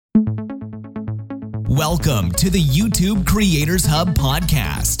Welcome to the YouTube Creators Hub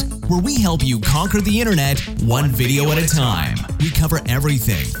podcast, where we help you conquer the internet one video at a time. We cover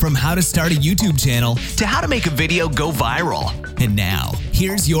everything from how to start a YouTube channel to how to make a video go viral. And now,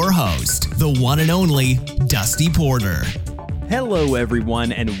 here's your host, the one and only Dusty Porter. Hello,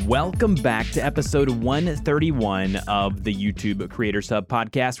 everyone, and welcome back to episode 131 of the YouTube Creators Hub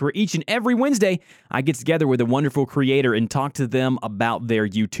podcast, where each and every Wednesday, I get together with a wonderful creator and talk to them about their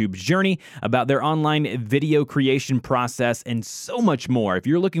YouTube journey, about their online video creation process, and so much more. If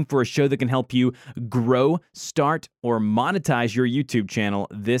you're looking for a show that can help you grow, start, or monetize your YouTube channel,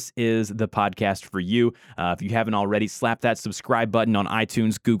 this is the podcast for you. If you haven't already, slap that subscribe button on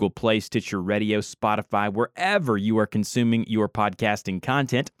iTunes, Google Play, Stitcher Radio, Spotify, wherever you are consuming your podcasting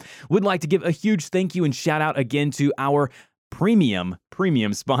content. Would like to give a huge thank you and shout out again to our premium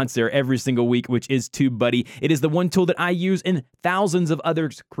sponsor every single week, which is TubeBuddy. It is the one tool that I use and thousands of other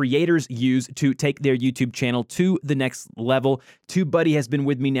creators use to take their YouTube channel to the next level. TubeBuddy has been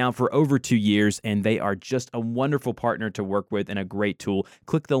with me now for over 2 years, and they are just a wonderful partner to work with and a great tool.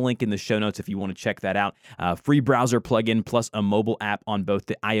 Click the link in the show notes if you want to check that out. Free browser plugin plus a mobile app on both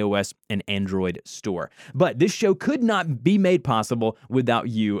the iOS and Android store. But this show could not be made possible without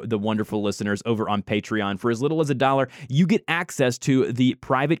you, the wonderful listeners over on Patreon. For as little as $1, you get access to the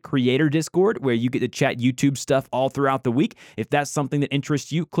private creator Discord, where you get to chat YouTube stuff all throughout the week. If that's something that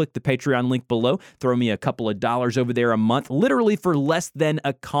interests you, click the Patreon link below. Throw me a couple of dollars over there a month, literally for less than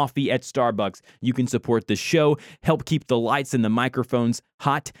a coffee at Starbucks. You can support the show, help keep the lights and the microphones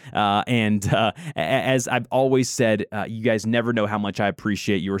hot. And as I've always said, you guys never know how much I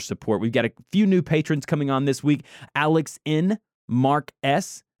appreciate your support. We've got a few new patrons coming on this week: Alex N., Mark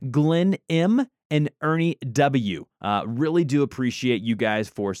S., Glenn M., and Ernie W. Really do appreciate you guys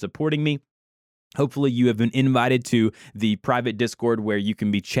for supporting me. Hopefully you have been invited to the private Discord where you can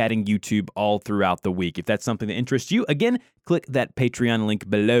be chatting YouTube all throughout the week. If that's something that interests you, again, click that Patreon link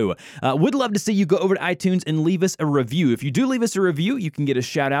below. Would love to see you go over to iTunes and leave us a review. If you do leave us a review, you can get a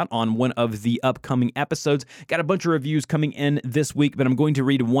shout out on one of the upcoming episodes. Got a bunch of reviews coming in this week, but I'm going to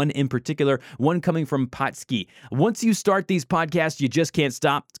read one in particular, one coming from Potski. Once you start these podcasts, you just can't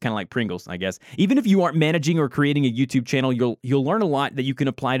stop. It's kind of like Pringles, I guess. Even if you aren't managing or creating a YouTube channel, you'll learn a lot that you can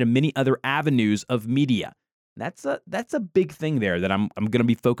apply to many other avenues of media. That's a big thing there that I'm going to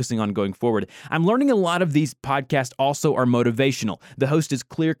be focusing on going forward. I'm learning a lot of these podcasts also are motivational. The host is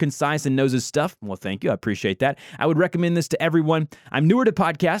clear, concise, and knows his stuff. Well, thank you. I appreciate that. I would recommend this to everyone. I'm newer to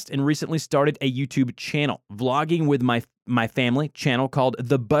podcast and recently started a YouTube channel, vlogging with my family channel called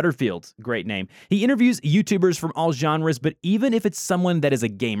The Butterfields. Great name. He interviews YouTubers from all genres, but even if it's someone that is a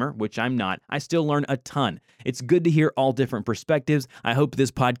gamer, which I'm not, I still learn a ton. It's good to hear all different perspectives. I hope this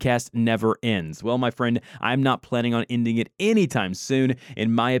podcast never ends. Well, my friend, I'm not planning on ending it anytime soon.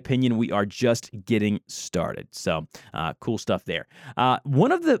 In my opinion, we are just getting started. So, cool stuff there.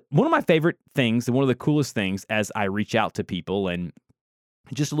 One of my favorite things, and one of the coolest things as I reach out to people, and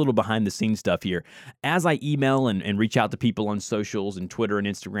just a little behind the scenes stuff here, as I email and reach out to people on socials and Twitter and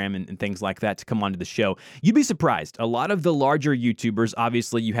Instagram and things like that to come onto the show, you'd be surprised. A lot of the larger YouTubers,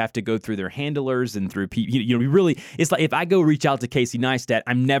 obviously, you have to go through their handlers and through people. It's like if I go reach out to Casey Neistat,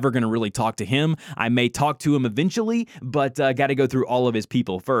 I'm never going to really talk to him. I may talk to him eventually, but got to go through all of his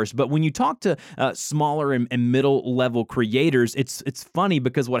people first. But when you talk to smaller and middle level creators, it's funny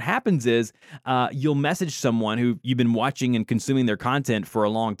because what happens is you'll message someone who you've been watching and consuming their content for a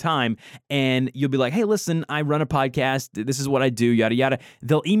long time, and you'll be like, hey, listen, I run a podcast, this is what I do, yada yada.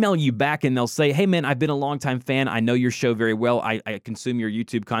 They'll email you back and they'll say, hey man, I've been a longtime fan, I know your show very well, I consume your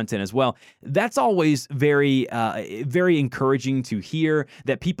YouTube content as well. That's always very encouraging to hear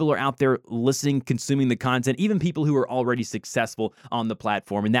that people are out there listening, consuming the content, even people who are already successful on the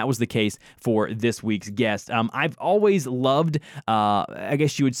platform. And that was the case for this week's guest. I've always loved, I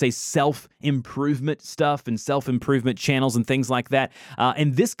guess you would say, self-improvement stuff and self-improvement channels and things like that.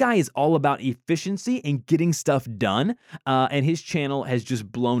 And this guy is all about efficiency and getting stuff done. And his channel has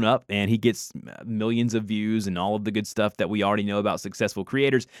just blown up, and he gets millions of views and all of the good stuff that we already know about successful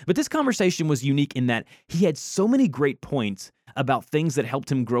creators. But this conversation was unique in that he had so many great points about things that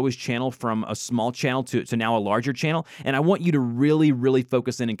helped him grow his channel from a small channel to now a larger channel. And I want you to really, really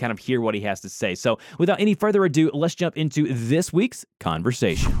focus in and kind of hear what he has to say. So without any further ado, let's jump into this week's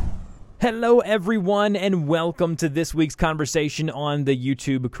conversation. Hello, everyone, and welcome to this week's conversation on the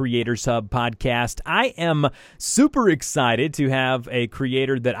YouTube Creators Hub podcast. I am super excited to have a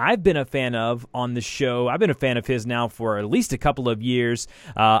creator that I've been a fan of on the show. I've been a fan of his now for at least a couple of years.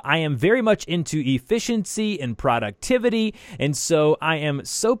 I am very much into efficiency and productivity, and so I am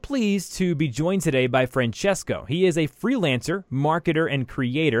so pleased to be joined today by Francesco. He is a freelancer, marketer, and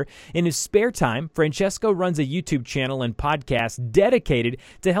creator. In his spare time, Francesco runs a YouTube channel and podcast dedicated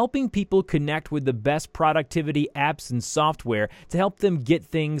to helping people connect with the best productivity apps and software to help them get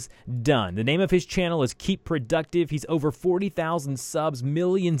things done. The name of his channel is Keep Productive. He's over 40,000 subs,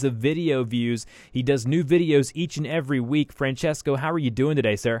 millions of video views. He does new videos each and every week. Francesco, how are you doing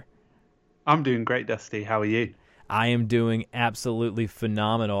today, sir? I'm doing great, Dusty. How are you? I am doing absolutely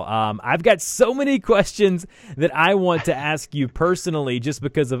phenomenal. I've got so many questions that I want to ask you personally just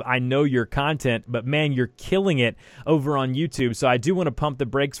because of I know your content, but man, you're killing it over on YouTube. So I do want to pump the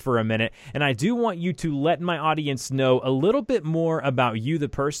brakes for a minute, and I do want you to let my audience know a little bit more about you, the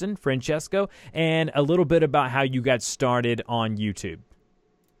person, Francesco, and a little bit about how you got started on YouTube.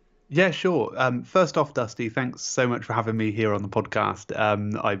 Yeah, sure. First off, Dusty, thanks so much for having me here on the podcast.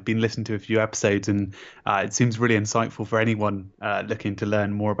 I've been listening to a few episodes, and it seems really insightful for anyone looking to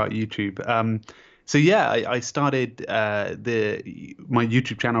learn more about YouTube. I started my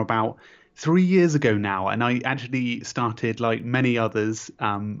YouTube channel about 3 years ago now, and I actually started, like many others,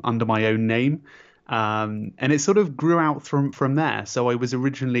 under my own name, and it sort of grew out from there. So I was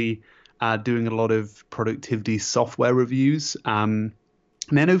originally doing a lot of productivity software reviews.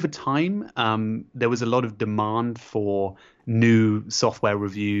 And then over time, there was a lot of demand for new software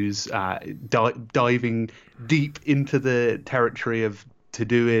reviews, diving deep into the territory of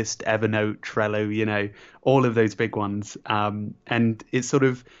Todoist, Evernote, Trello, all of those big ones. And it sort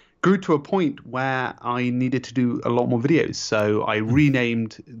of grew to a point where I needed to do a lot more videos. So I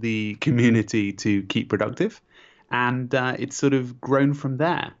renamed the community to Keep Productive, and it's sort of grown from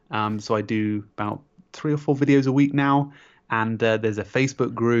there. So I do about 3 or 4 videos a week now. And there's a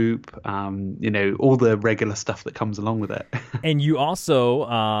Facebook group, all the regular stuff that comes along with it. And you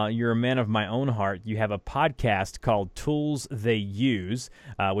also, you're a man of my own heart. You have a podcast called Tools They Use,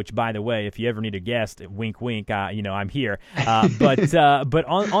 which, by the way, if you ever need a guest, wink, wink, I'm here. But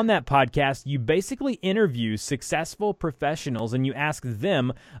on that podcast, you basically interview successful professionals and you ask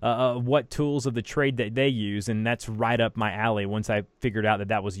them what tools of the trade that they use. And that's right up my alley. Once I figured out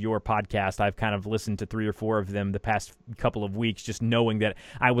that was your podcast, I've kind of listened to 3 or 4 of them the past couple of weeks, just knowing that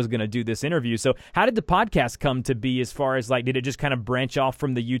I was going to do this interview. So how did the podcast come to be, as far as did it just kind of branch off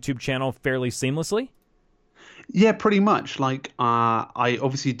from the YouTube channel fairly seamlessly? Yeah, pretty much. I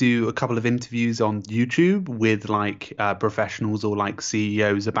obviously do a couple of interviews on YouTube with professionals or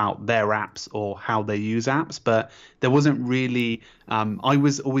CEOs about their apps or how they use apps, but there wasn't really, I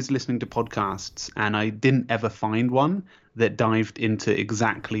was always listening to podcasts and I didn't ever find one that dived into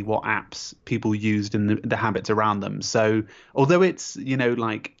exactly what apps people used and the habits around them. So although it's, I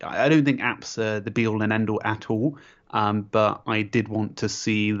don't think apps are the be all and end all at all, but I did want to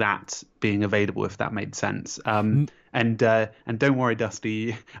see that being available, if that made sense. And don't worry,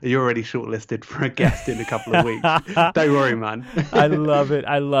 Dusty, you're already shortlisted for a guest in a couple of weeks. Don't worry, man. I love it.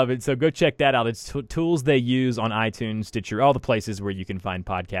 I love it. So go check that out. It's Tools They Use on iTunes, Stitcher, all the places where you can find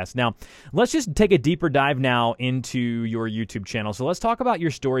podcasts. Now, let's just take a deeper dive now into your YouTube channel. So let's talk about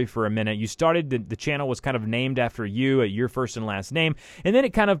your story for a minute. You started, the channel was kind of named after you, your first and last name, and then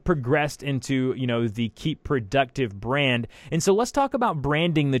it kind of progressed into, the Keep Productive brand. And so let's talk about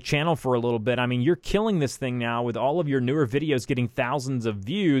branding the channel for a little bit. I mean, you're killing this thing now with all of your newer videos getting thousands of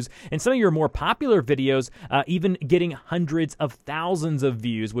views, and some of your more popular videos even getting hundreds of thousands of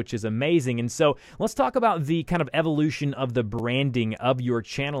views, which is amazing. And so let's talk about the kind of evolution of the branding of your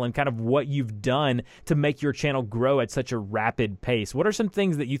channel and kind of what you've done to make your channel grow at such a rapid pace. What are some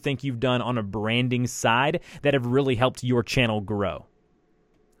things that you think you've done on a branding side that have really helped your channel grow?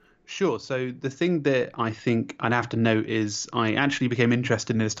 Sure. So the thing that I think I'd have to note is I actually became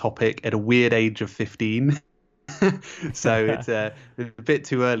interested in this topic at a weird age of 15. So it's a bit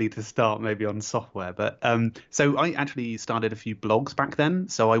too early to start maybe on software. But so I actually started a few blogs back then.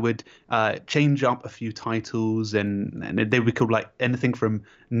 So I would change up a few titles and they would be called anything from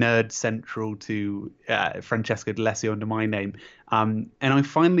Nerd Central to Francesco D'Alessio under my name. And I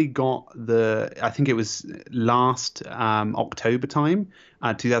finally got I think it was last October time,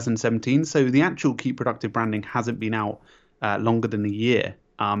 2017. So the actual Keep Productive branding hasn't been out longer than a year.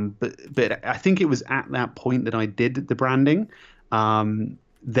 But I think it was at that point that I did the branding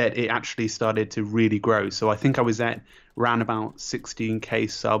that it actually started to really grow. So I think I was at around about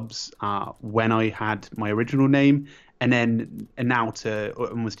 16K subs when I had my original name. and now to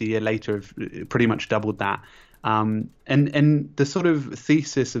almost a year later, have pretty much doubled that. And the sort of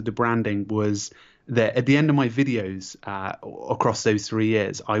thesis of the branding was that at the end of my videos, across those 3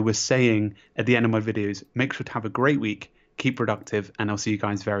 years, I was saying at the end of my videos, make sure to have a great week, keep productive, and I'll see you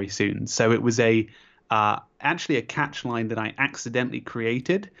guys very soon. So it was actually a catch line that I accidentally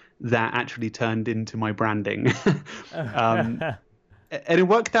created that actually turned into my branding. And it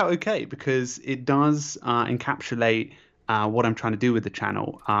worked out okay because it does encapsulate what I'm trying to do with the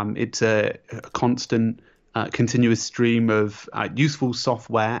channel. It's a constant, continuous stream of useful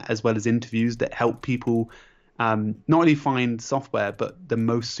software as well as interviews that help people not only find software, but the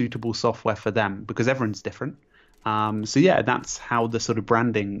most suitable software for them, because everyone's different. So yeah, that's how the sort of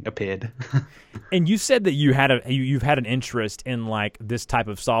branding appeared. And you said that you've had an interest in like this type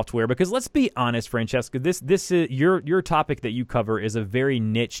of software, because let's be honest, Francesco, this is your topic that you cover is a very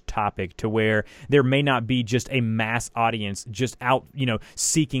niche topic, to where there may not be just a mass audience just out,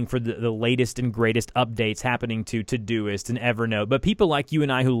 seeking for the latest and greatest updates happening to Todoist and Evernote. But people like you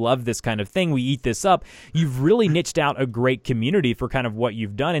and I who love this kind of thing, we eat this up. You've really niched out a great community for kind of what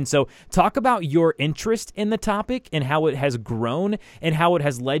you've done. And so talk about your interest in the topic and how it has grown and how it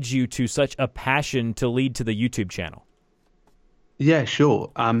has led you to such a passion to lead to the YouTube channel. Yeah,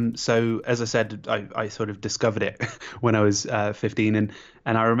 sure. So as I said, I sort of discovered it when I was 15, and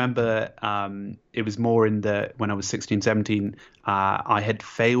I remember it was more when I was 16, 17. I had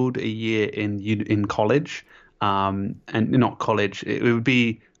failed a year in college, and not college. It would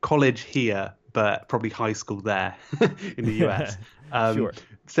be college here, but probably high school there in the US. Sure.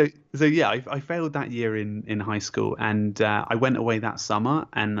 So yeah, I failed that year in high school, and I went away that summer,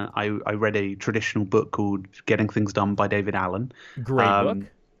 and I read a traditional book called Getting Things Done by David Allen. Great book.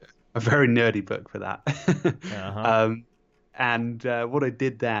 A very nerdy book for that. Uh-huh. And what I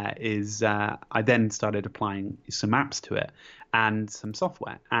did there is I then started applying some apps to it and some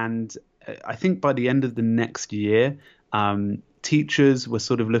software. And I think by the end of the next year, teachers were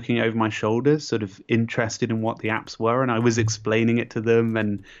sort of looking over my shoulder, sort of interested in what the apps were, and I was explaining it to them,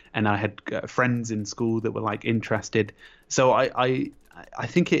 and I had friends in school that were like interested. So I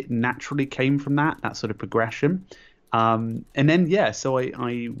think it naturally came from that sort of progression. And then so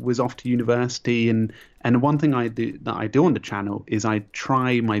I was off to university, and one thing I do on the channel is I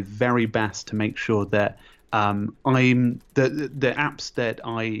try my very best to make sure that the apps that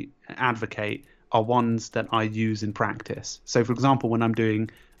I advocate are ones that I use in practice. So, for example, when I'm doing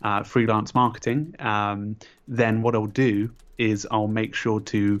freelance marketing, then what I'll do is I'll make sure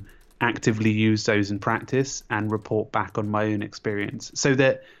to actively use those in practice and report back on my own experience, so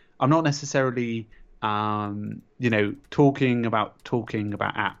that I'm not necessarily talking about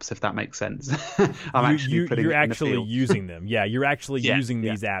apps, if that makes sense. You're actually using them. Yeah, you're actually using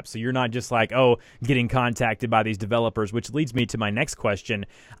these apps. So you're not just like, getting contacted by these developers, which leads me to my next question.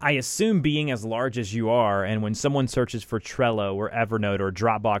 I assume, being as large as you are, and when someone searches for Trello or Evernote or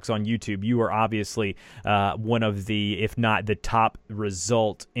Dropbox on YouTube, you are obviously one of the, if not the top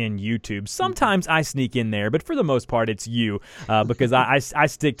result in YouTube. Sometimes I sneak in there, but for the most part, it's you, because I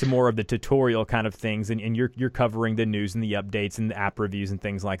stick to more of the tutorial kind of things, and you're covering the news and the updates and the app reviews and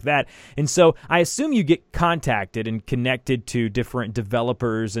things like that. And so I assume you get contacted and connected to different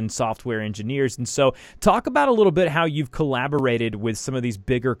developers and software engineers. And so talk about a little bit how you've collaborated with some of these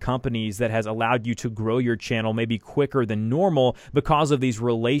bigger companies that has allowed you to grow your channel maybe quicker than normal because of these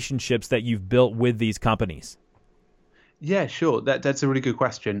relationships that you've built with these companies. Yeah, sure. That's a really good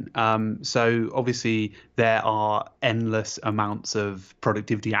question. So obviously there are endless amounts of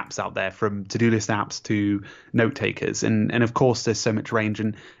productivity apps out there, from to-do list apps to note takers. And of course there's so much range.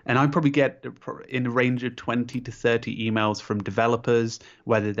 And I probably get in a range of 20 to 30 emails from developers,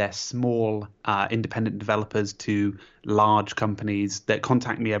 whether they're small independent developers to large companies that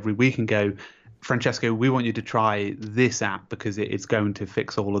contact me every week and go, Francesco, we want you to try this app because it's going to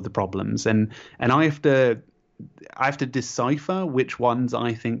fix all of the problems. And I have to decipher which ones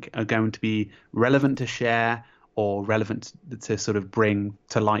I think are going to be relevant to share or relevant to sort of bring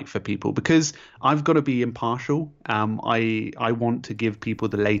to light for people, because I've got to be impartial. I want to give people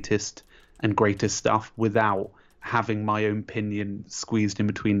the latest and greatest stuff without having my own opinion squeezed in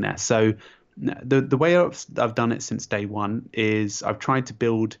between there. So the way I've done it since day one is I've tried to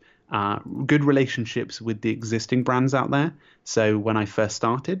build good relationships with the existing brands out there. So when I first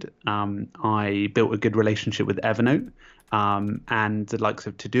started, I built a good relationship with Evernote and the likes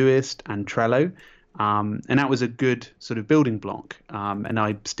of Todoist and Trello. And that was a good sort of building block. And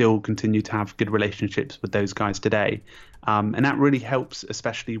I still continue to have good relationships with those guys today. And that really helps,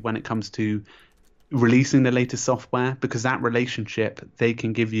 especially when it comes to releasing the latest software, because that relationship, they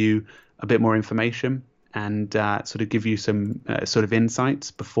can give you a bit more information. and sort of give you some sort of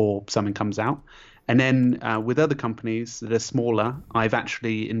insights before something comes out. And then with other companies that are smaller, I've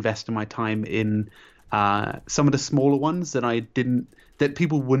actually invested my time in some of the smaller ones that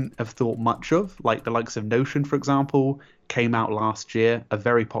people wouldn't have thought much of, like the likes of Notion, for example, came out last year, a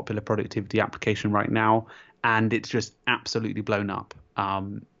very popular productivity application right now, and it's just absolutely blown up.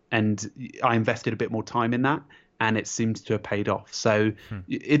 And I invested a bit more time in that, and it seems to have paid off. So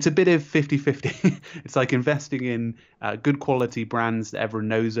it's a bit of 50-50. It's like investing in good quality brands that everyone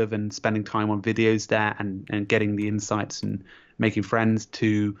knows of and spending time on videos there and getting the insights and making friends,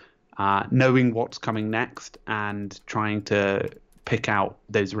 to knowing what's coming next and trying to pick out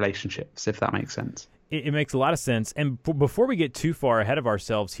those relationships, if that makes sense. It makes a lot of sense. And before we get too far ahead of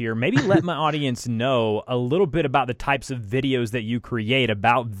ourselves here, maybe let my audience know a little bit about the types of videos that you create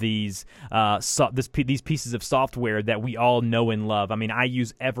about these pieces of software that we all know and love. I mean, I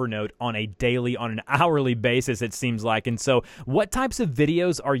use Evernote on a daily, on an hourly basis, it seems like. And so what types of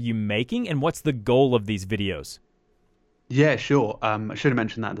videos are you making, and what's the goal of these videos? Yeah, sure. I should have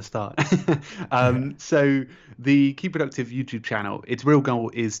mentioned that at the start. So the Keep Productive YouTube channel, its real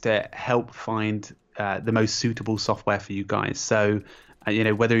goal is to help find the most suitable software for you guys. So,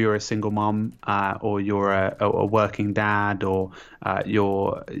 whether you're a single mom or you're a working dad, or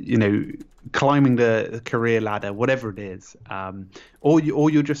you're, climbing the career ladder, whatever it is, or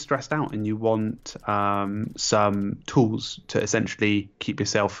you're just stressed out and you want some tools to essentially keep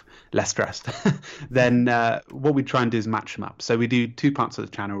yourself less stressed, then what we try and do is match them up. So we do two parts of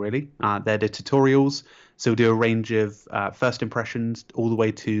the channel, really. They're the tutorials. So we do a range of first impressions all the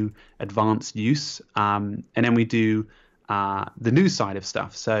way to advanced use. And then we do the news side of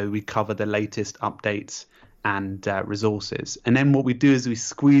stuff. So we cover the latest updates and resources. And then what we do is we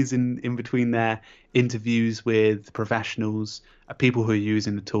squeeze in between there interviews with professionals, people who are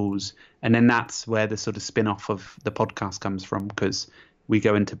using the tools. And then that's where the sort of spin-off of the podcast comes from, because we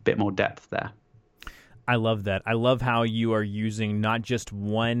go into a bit more depth there. I love that. I love how you are using not just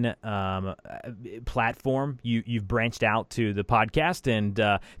one platform. You've branched out to the podcast, and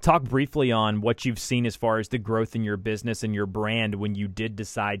talk briefly on what you've seen as far as the growth in your business and your brand when you did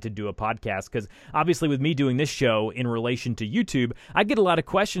decide to do a podcast. Because obviously with me doing this show in relation to YouTube, I get a lot of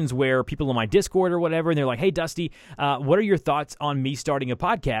questions where people on my Discord or whatever, and they're like, hey, Dusty, what are your thoughts on me starting a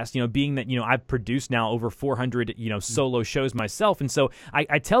podcast? Being that, I've produced now over 400, solo shows myself. And so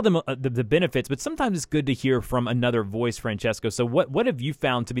I tell them the benefits, but sometimes it's good to hear from another voice, Francesco. So what have you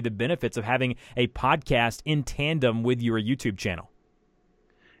found to be the benefits of having a podcast in tandem with your YouTube channel?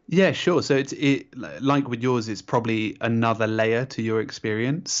 Yeah, sure. So it like with yours, it's probably another layer to your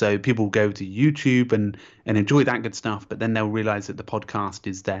experience. So people go to YouTube and enjoy that good stuff, but then they'll realize that the podcast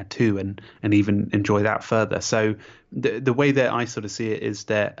is there too, and even enjoy that further. So the way that I sort of see it is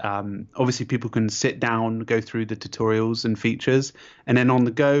that obviously people can sit down, go through the tutorials and features, and then on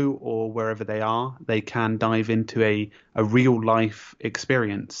the go or wherever they are, they can dive into a real life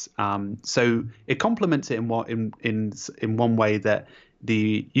experience. So it complements it in one way that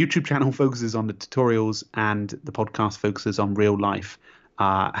the YouTube channel focuses on the tutorials and the podcast focuses on real life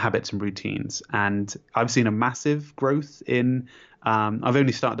habits and routines. And I've seen a massive growth in. I've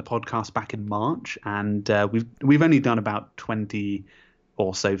only started the podcast back in March, and we've only done about 20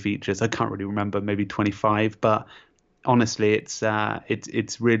 or so features. I can't really remember, maybe 25. But honestly,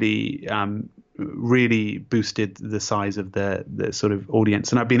 it's really really boosted the size of the sort of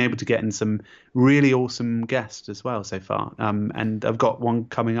audience, and I've been able to get in some really awesome guests as well so far. And I've got one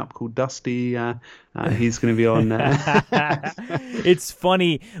coming up called Dusty. He's going to be on. It's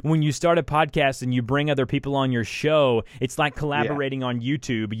funny when you start a podcast and you bring other people on your show. It's like collaborating on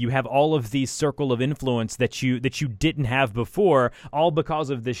YouTube. You have all of these circle of influence that you didn't have before, all because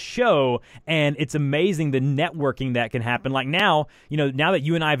of this show. And it's amazing the networking that can happen. Like now that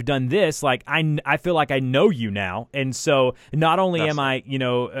you and I have done this, like I feel like I know you now, and so not only am I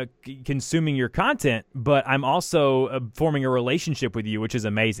consuming your content, but I'm also forming a relationship with you, which is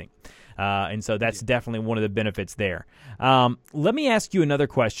amazing. And so that's definitely one of the benefits there. Let me ask you another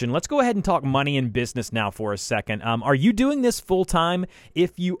question. Let's go ahead and talk money and business now for a second. Are you doing this full time?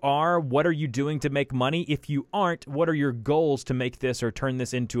 If you are, what are you doing to make money? If you aren't, what are your goals to make this or turn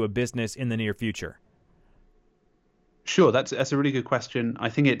this into a business in the near future? Sure, that's a really good question. I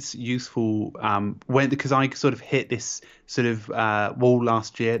think it's useful because I sort of hit this sort of wall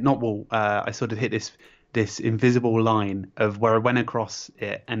last year. Not wall. I sort of hit this invisible line of where I went across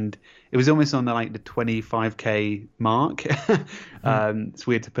it, and it was almost on the 25K mark. It's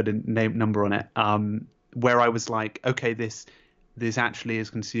weird to put a number on it. Where I was like, okay, this actually is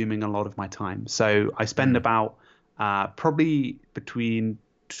consuming a lot of my time. So I spend about probably between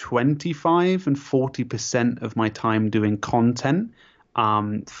 25 and 40% of my time doing content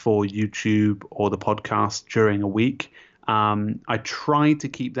for YouTube or the podcast during a week. I try to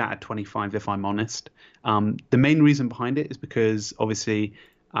keep that at 25 if I'm honest. The main reason behind it is because obviously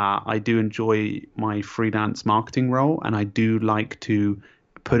I do enjoy my freelance marketing role, and I do like to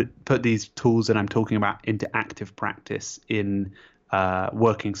put these tools that I'm talking about into active practice in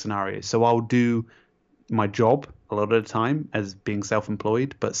working scenarios. So I'll do my job a lot of the time as being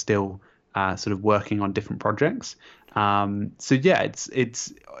self-employed, but still sort of working on different projects. So yeah,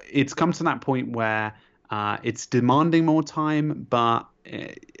 it's come to that point where it's demanding more time, but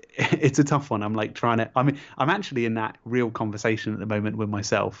it's a tough one. I'm actually in that real conversation at the moment with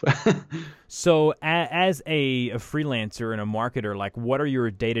myself. So as a freelancer and a marketer, like, what are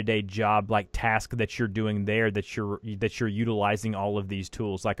your day-to-day job tasks that you're doing there that you're utilizing all of these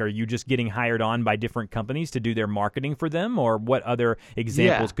tools? Like, are you just getting hired on by different companies to do their marketing for them, or what other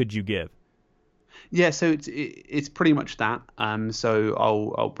examples could you give? Yeah, so it's pretty much that. So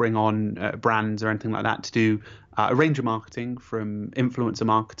I'll bring on brands or anything like that to do a range of marketing, from influencer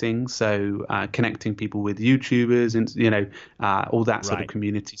marketing, so connecting people with YouTubers and all that sort of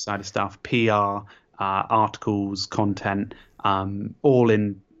community side of stuff, PR, articles, content, all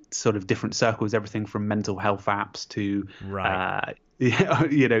in sort of different circles, everything from mental health apps to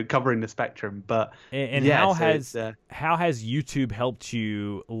covering the spectrum. But how has YouTube helped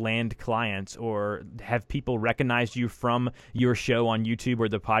you land clients, or have people recognized you from your show on YouTube or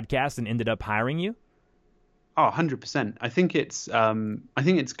the podcast and ended up hiring you? Oh, 100%. I think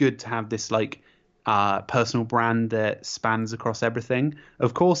it's good to have this personal brand that spans across everything.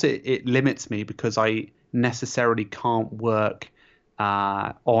 Of course, it limits me because I necessarily can't work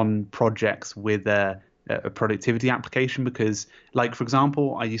on projects with a productivity application, because, for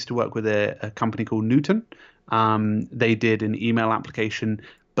example, I used to work with a company called Newton. They did an email application,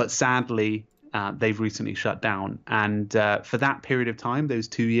 but sadly they've recently shut down. And for that period of time, those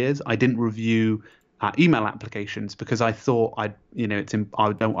 2 years, I didn't review email applications because I thought I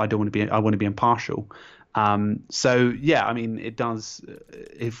want to be impartial. So yeah, I mean, it does.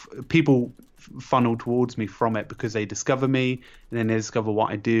 If people funnel towards me from it because they discover me, and then they discover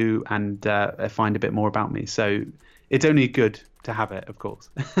what I do, and find a bit more about me. So it's only good to have it, of course.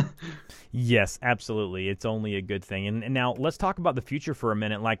 Yes, absolutely. It's only a good thing. And now let's talk about the future for a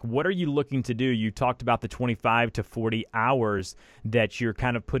minute. Like, what are you looking to do? You talked about the 25 to 40 hours that you're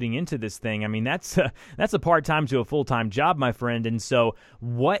kind of putting into this thing. I mean, that's a part-time to a full-time job, my friend. And so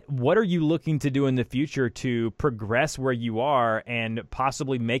what are you looking to do in the future to progress where you are and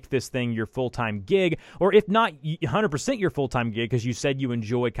possibly make this thing your full-time gig? Or if not 100% your full-time gig, because you said you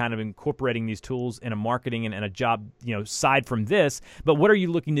enjoy kind of incorporating these tools in a marketing and a job, side from this, but what are you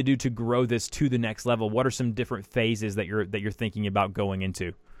looking to do to grow this to the next level? What are some different phases that you're thinking about going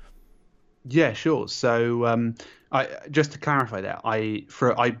into? Yeah, sure. So just to clarify that, I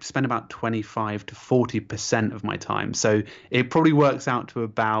spend about 25 to 40% of my time. So it probably works out to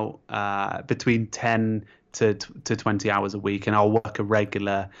about between 10 to 20 hours a week, and I'll work a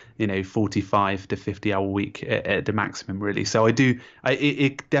regular 45 to 50 hour week at the maximum, really. So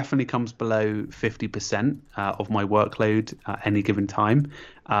it definitely comes below 50% of my workload at any given time.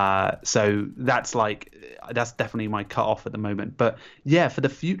 So that's definitely my cutoff at the moment. But yeah, for the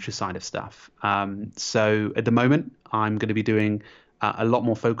future side of stuff, so at the moment I'm going to be doing a lot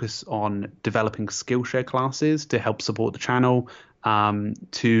more focus on developing Skillshare classes to help support the channel,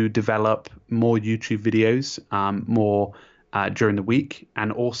 to develop more YouTube videos more during the week,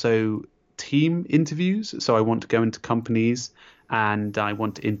 and also team interviews. So I want to go into companies and I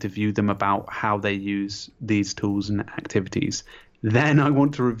want to interview them about how they use these tools and activities. Then I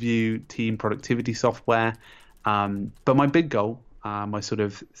want to review team productivity software. But my big goal, my sort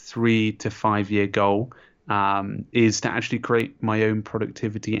of 3 to 5 year goal, is to actually create my own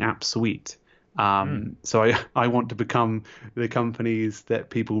productivity app suite. So I want to become the companies that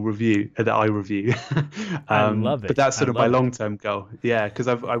people review, that I review. I love it. But that's sort of my long-term goal. Yeah, because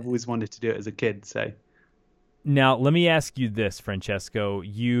I've always wanted to do it as a kid. So. Now, let me ask you this, Francesco.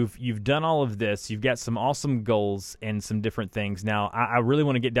 You've done all of this. You've got some awesome goals and some different things. Now, I really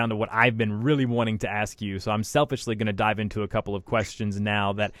want to get down to what I've been really wanting to ask you. So I'm selfishly going to dive into a couple of questions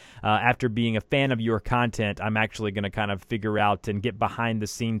now that after being a fan of your content, I'm actually going to kind of figure out and get behind the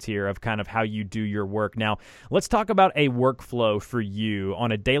scenes here of kind of how you do your work. Now, let's talk about a workflow for you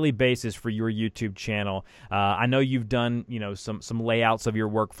on a daily basis for your YouTube channel. I know you've done some layouts of your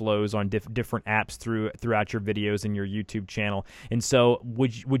workflows on different apps throughout your videos. videos in your YouTube channel. And so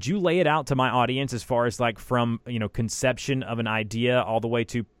would you lay it out to my audience as far as like from, conception of an idea all the way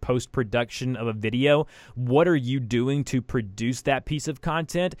to post-production of a video? What are you doing to produce that piece of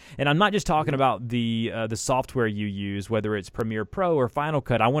content? And I'm not just talking about the software you use, whether it's Premiere Pro or Final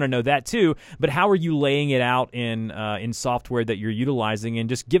Cut. I want to know that too. But how are you laying it out in software that you're utilizing? And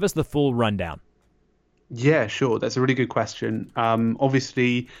just give us the full rundown. Yeah, sure. That's a really good question.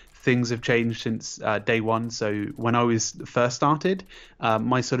 Obviously, things have changed since day one. So when I was first started,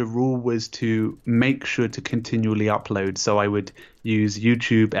 my sort of rule was to make sure to continually upload. So I would use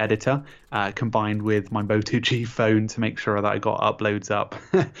YouTube editor combined with my Moto G phone to make sure that I got uploads up.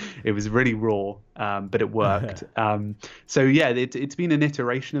 It was really raw, but it worked. So yeah, it's been an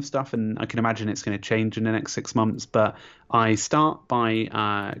iteration of stuff, and I can imagine it's going to change in the next 6 months. But I start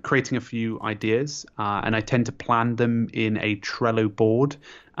by creating a few ideas, and I tend to plan them in a Trello board.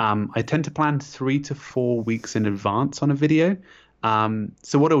 I tend to plan 3 to 4 weeks in advance on a video.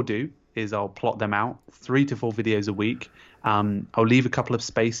 So what I'll do is I'll plot them out, 3 to 4 videos a week. I'll leave a couple of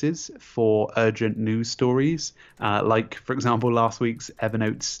spaces for urgent news stories, like, for example, last week's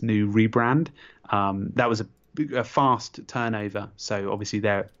Evernote's new rebrand. That was a fast turnover, so obviously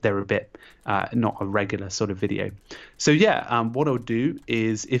they're a bit not a regular sort of video. So yeah, what I'll do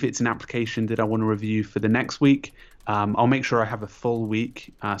is if it's an application that I want to review for the next week, I'll make sure I have a full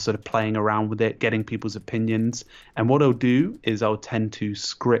week sort of playing around with it, getting people's opinions. And what I'll do is I'll tend to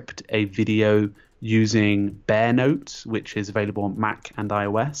script a video using Bear Notes, which is available on Mac and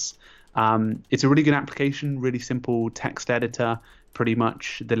iOS. It's a really good application, really simple text editor, pretty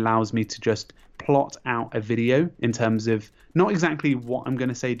much, that allows me to just plot out a video in terms of not exactly what I'm going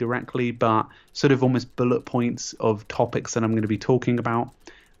to say directly, but sort of almost bullet points of topics that I'm going to be talking about.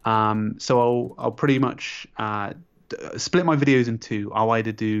 So I'll pretty much split my videos in two. I'll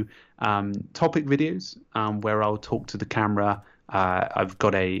either do topic videos where I'll talk to the camera. I've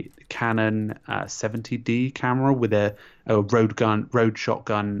got a Canon 70D camera with a Rode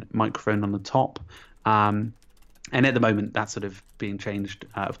shotgun microphone on the top. And at the moment, that's sort of being changed,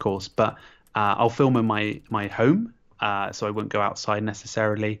 of course. But I'll film in my home, so I won't go outside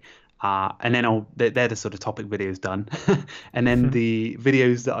necessarily. And then they're the sort of topic videos done. And then the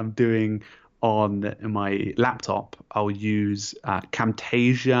videos that I'm doing on my laptop, I'll use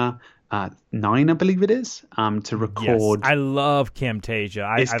Camtasia 9, I believe it is, to record. Yes, I love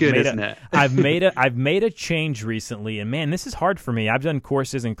Camtasia. It's good, isn't it? I've made a change recently, and man, this is hard for me. I've done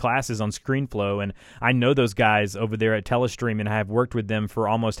courses and classes on ScreenFlow, and I know those guys over there at Telestream, and I have worked with them for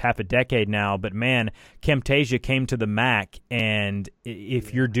almost half a decade now. But man, Camtasia came to the Mac, and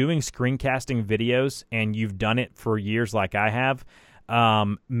if you're doing screencasting videos and you've done it for years like I have,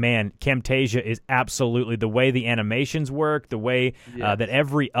 man, Camtasia is absolutely the way the animations work, the way that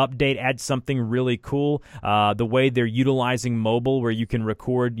every update adds something really cool, the way they're utilizing mobile where you can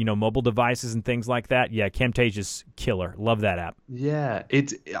record, mobile devices and things like that. Yeah, Camtasia's killer. Love that app. Yeah,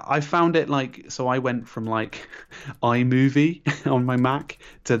 I found it so I went from iMovie on my Mac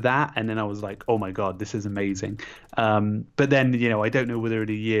to that, and then I was like, oh my God, this is amazing. But then, I don't know whether in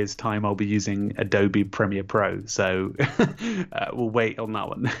a year's time I'll be using Adobe Premiere Pro, so we'll wait on that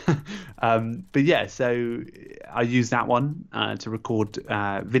one. But yeah, so I use that one to record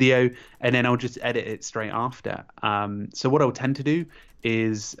video, and then I'll just edit it straight after. So what I'll tend to do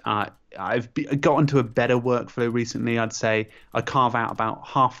is I've gotten to a better workflow recently. I'd say I carve out about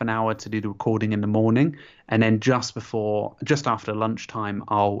half an hour to do the recording in the morning, and then just after lunchtime,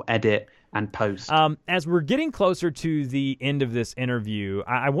 I'll edit and post. As we're getting closer to the end of this interview,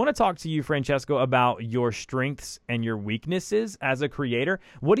 I want to talk to you, Francesco, about your strengths and your weaknesses as a creator.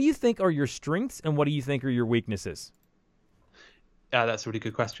 What do you think are your strengths, and what do you think are your weaknesses? That's a really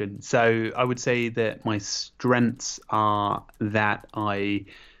good question. So I would say that my strengths are that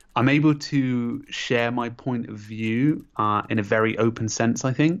I'm able to share my point of view in a very open sense,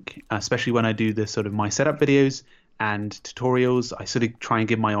 I think, especially when I do the sort of my setup videos and tutorials. I sort of try and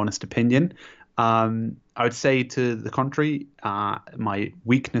give my honest opinion. I would say to the contrary, my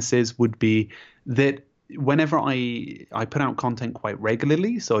weaknesses would be that whenever I put out content quite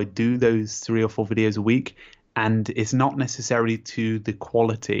regularly, so I do those 3 or 4 videos a week, and it's not necessarily to the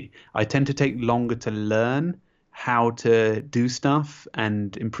quality. I tend to take longer to learn how to do stuff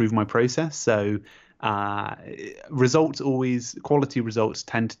and improve my process. So quality results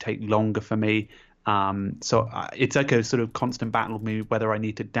tend to take longer for me. So it's like a sort of constant battle with me whether I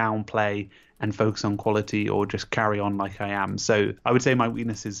need to downplay and focus on quality or just carry on like I am. So I would say my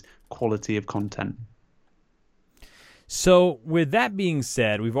weakness is quality of content. So with that being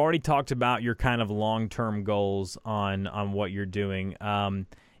said, we've already talked about your kind of long-term goals on what you're doing.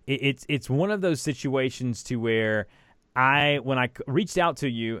 it's one of those situations to where when I reached out to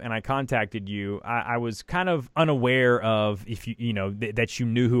you and I contacted you, I was kind of unaware of if that you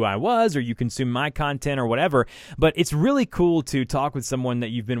knew who I was or you consume my content or whatever. But it's really cool to talk with someone that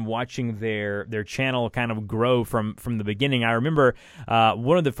you've been watching their channel kind of grow from the beginning. I remember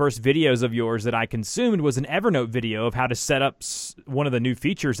one of the first videos of yours that I consumed was an Evernote video of how to set up one of the new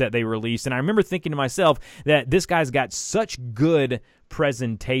features that they released, and I remember thinking to myself that this guy's got such good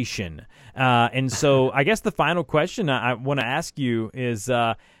presentation. And so I guess the final question I want to ask you is,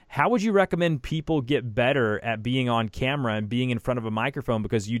 how would you recommend people get better at being on camera and being in front of a microphone,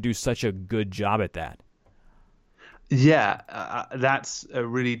 because you do such a good job at that? Yeah, that's a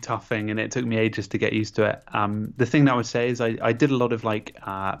really tough thing, and it took me ages to get used to it. The thing that I would say is I did a lot of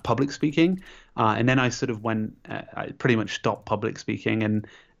public speaking, and then I sort of I pretty much stopped public speaking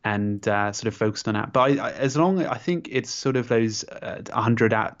and sort of focused on that. But I think it's sort of those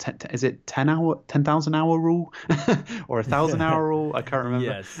 100 out, is it 10,000 hour rule or 1,000 hour rule? I can't remember.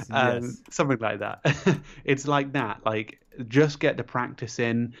 Yes. Something like that. It's like that. Like, just get the practice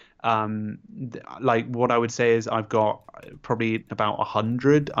in. Like, what I would say is I've got probably about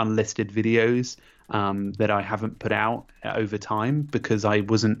 100 unlisted videos that I haven't put out over time because I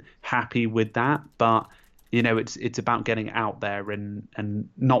wasn't happy with that. But it's about getting it out there and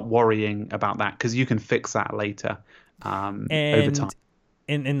not worrying about that, because you can fix that later over time.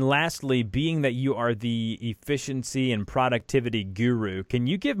 And lastly, being that you are the efficiency and productivity guru, can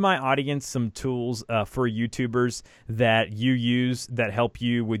you give my audience some tools for YouTubers that you use that help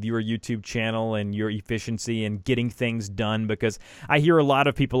you with your YouTube channel and your efficiency and getting things done? Because I hear a lot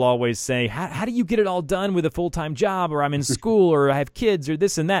of people always say, how do you get it all done with a full-time job, or I'm in school, or I have kids, or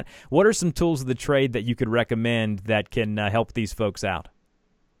this and that? What are some tools of the trade that you could recommend that can help these folks out?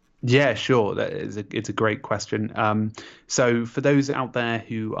 Yeah, sure. It's a great question. So for those out there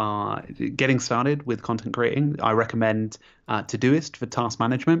who are getting started with content creating, I recommend Todoist for task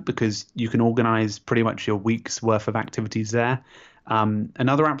management, because you can organize pretty much your week's worth of activities there.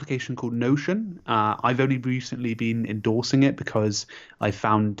 Another application called Notion. I've only recently been endorsing it because I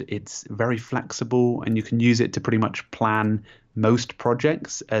found it's very flexible and you can use it to pretty much plan most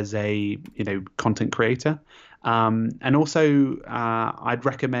projects as a content creator. And also, I'd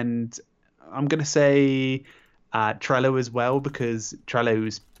recommend, I'm going to say Trello as well, because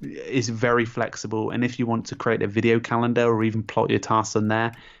Trello is very flexible. And if you want to create a video calendar or even plot your tasks on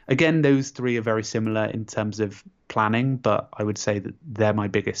there, again, those three are very similar in terms of planning, but I would say that they're my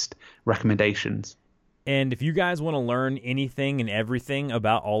biggest recommendations. And if you guys want to learn anything and everything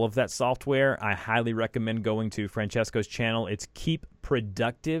about all of that software, I highly recommend going to Francesco's channel. It's Keep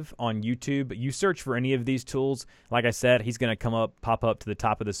Productive on YouTube. You search for any of these tools. Like I said, he's going to pop up to the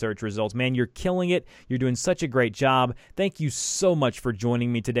top of the search results. Man, you're killing it. You're doing such a great job. Thank you so much for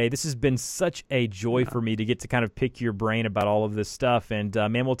joining me today. This has been such a joy for me to get to kind of pick your brain about all of this stuff. And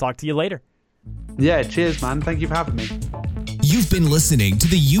man, we'll talk to you later. Yeah, cheers, man. Thank you for having me. You've been listening to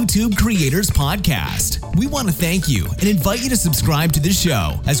the YouTube Creators Podcast. We want to thank you and invite you to subscribe to the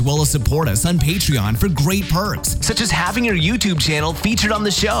show, as well as support us on Patreon for great perks, such as having your YouTube channel featured on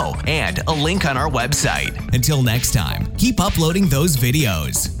the show and a link on our website. Until next time, keep uploading those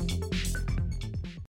videos.